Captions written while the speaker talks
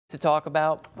to talk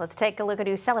about. Let's take a look at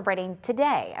who's celebrating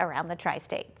today around the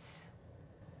tri-states.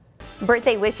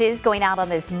 Birthday wishes going out on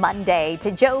this Monday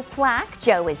to Joe Flack.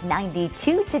 Joe is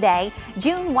 92 today.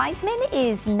 June Wiseman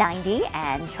is 90,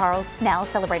 and Charles Snell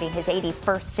celebrating his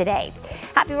 81st today.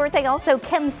 Happy birthday also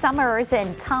Kim Summers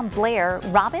and Tom Blair,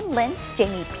 Robin Lintz,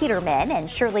 Jamie Peterman, and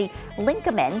Shirley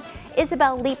Linkaman.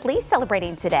 Isabel Leapley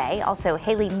celebrating today. Also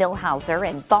Haley Millhauser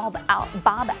and Bob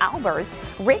Albers,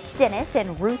 Rich Dennis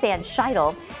and Ruth Ann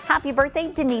Scheidel. Happy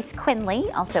birthday Denise Quinley,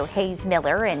 also Hayes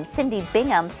Miller and Cindy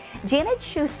Bingham. Janet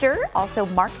Schuster, also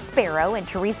Mark Sparrow and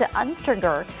Teresa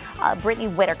Unstringer. Brittany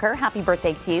Whitaker, happy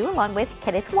birthday to you, along with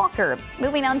Kenneth Walker.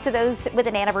 Moving on to those with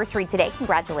an anniversary today,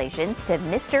 congratulations to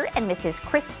Mr. and Mrs.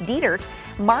 Chris Dietert,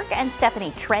 Mark and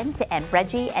Stephanie Trent, and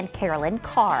Reggie and Carolyn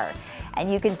Carr.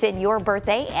 And you can send your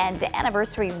birthday and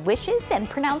anniversary wishes and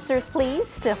pronouncers,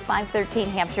 please, to 513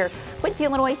 Hampshire, Quincy,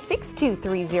 Illinois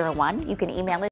 62301. You can email it